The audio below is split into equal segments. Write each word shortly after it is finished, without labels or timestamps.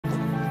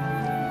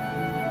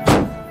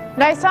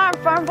Nice arm,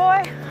 farm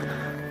boy.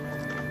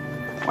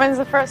 When's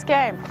the first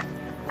game?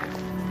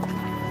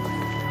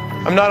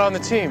 I'm not on the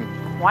team.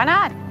 Why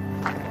not?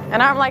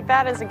 An arm like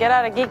that is a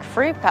get-out-of-geek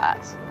free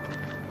pass.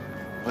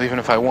 Well, even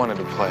if I wanted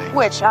to play.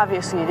 Which,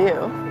 obviously, you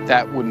do.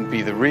 That wouldn't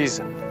be the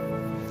reason.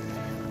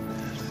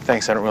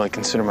 Thanks, I don't really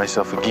consider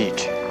myself a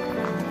geek.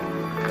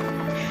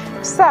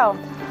 So,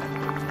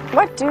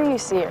 what do you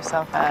see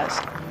yourself as?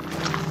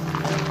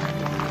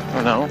 I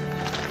don't know.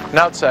 An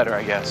outsider,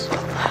 I guess.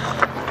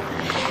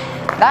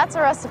 That's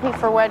a recipe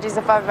for wedgies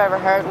if I've ever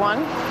heard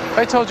one.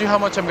 I told you how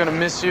much I'm gonna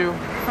miss you.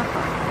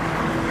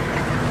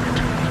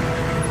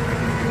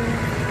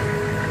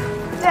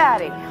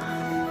 Daddy,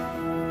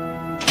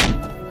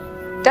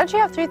 don't you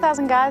have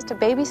 3,000 guys to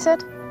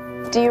babysit?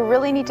 Do you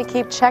really need to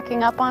keep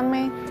checking up on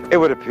me? It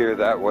would appear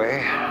that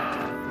way.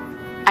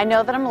 I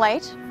know that I'm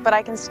late, but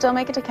I can still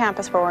make it to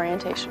campus for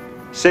orientation.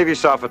 Save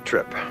yourself a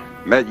trip.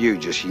 Met you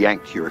just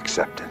yanked your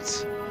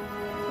acceptance.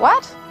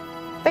 What?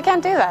 They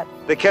can't do that.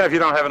 They can if you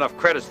don't have enough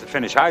credits to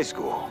finish high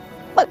school.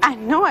 Look, I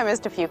know I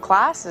missed a few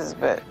classes,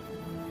 but...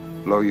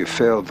 Lo, you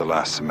failed the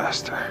last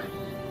semester.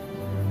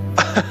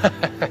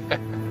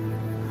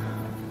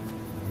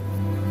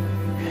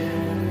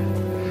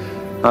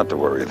 Not to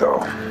worry, though.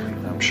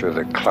 I'm sure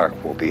that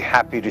Clark will be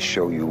happy to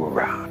show you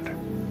around.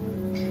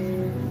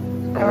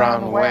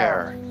 Around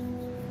where?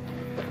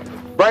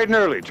 Bright and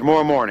early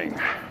tomorrow morning.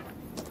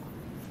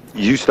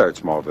 You start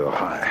Smallville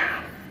High.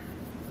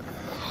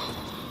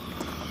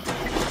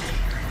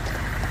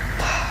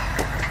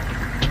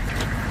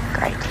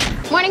 Great.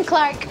 Morning,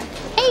 Clark.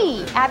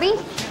 Hey, Abby.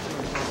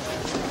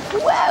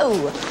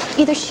 Whoa!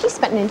 Either she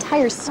spent an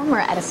entire summer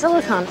at a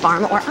silicon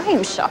farm, or I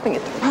am shopping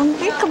at the wrong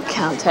makeup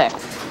counter.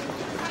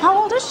 How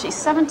old is she?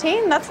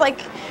 17? That's like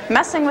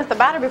messing with the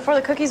batter before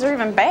the cookies are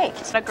even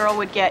baked. A girl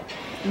would get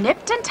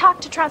nipped and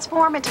tucked to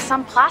transform into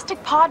some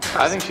plastic pod person.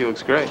 I think she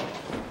looks great.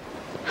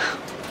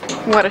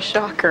 What a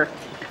shocker.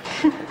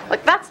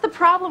 Look, that's the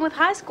problem with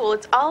high school.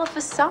 It's all a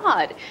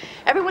facade.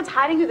 Everyone's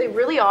hiding who they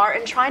really are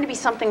and trying to be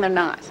something they're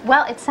not.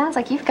 Well, it sounds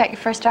like you've got your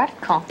first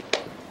article.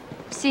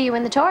 See you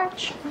in the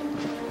torch.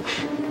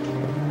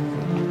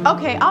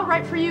 Okay, I'll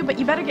write for you, but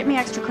you better get me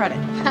extra credit.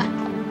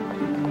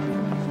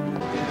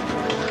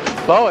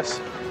 Lois,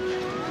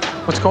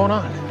 what's going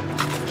on?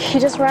 He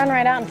just ran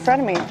right out in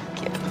front of me.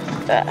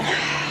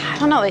 I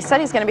don't know, they said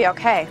he's gonna be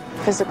okay.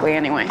 Physically,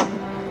 anyway.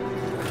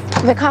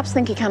 The cops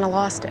think he kind of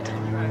lost it.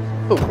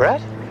 Who,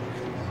 Brett?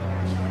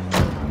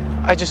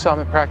 I just saw him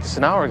at practice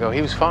an hour ago.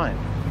 He was fine.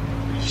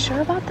 You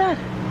sure about that?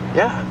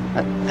 Yeah.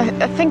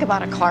 Think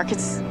about it, Clark.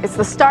 It's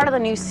the start of the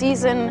new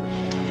season.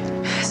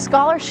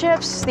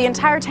 Scholarships, the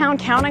entire town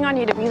counting on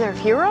you to be their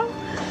hero.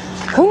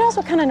 Who knows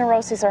what kind of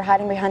neuroses are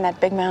hiding behind that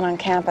big man on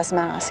campus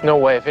mask? No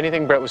way. If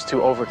anything, Brett was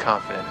too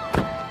overconfident.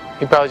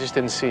 He probably just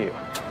didn't see you.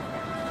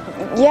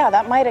 Yeah,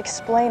 that might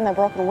explain the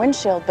broken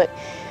windshield, but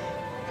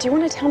do you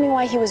want to tell me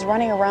why he was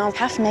running around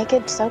half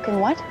naked, soaking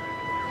wet?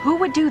 Who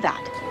would do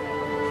that?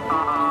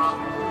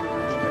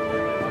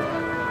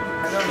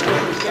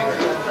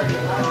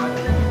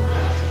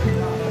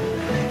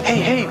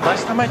 Hey,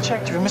 last time I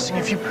checked, you were missing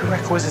a few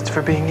prerequisites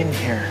for being in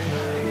here.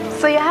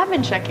 So you have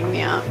been checking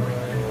me out.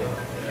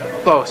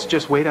 Lois,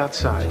 just wait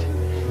outside.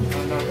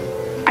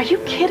 Are you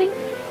kidding?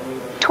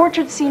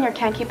 Tortured senior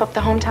can't keep up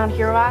the hometown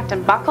hero act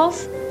and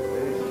buckles?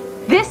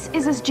 This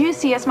is as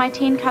juicy as my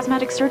teen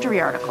cosmetic surgery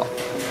article.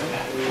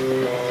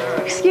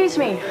 Excuse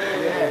me.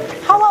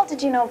 How well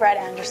did you know Brett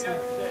Anderson?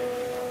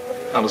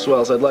 Not as well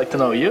as I'd like to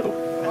know you.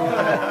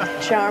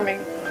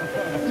 Charming.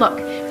 Look,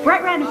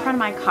 Brett ran in front of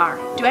my car.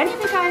 Do any of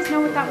you guys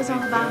know what that was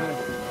all about?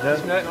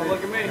 Don't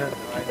look at me.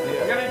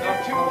 You're gonna do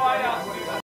 2 wideouts.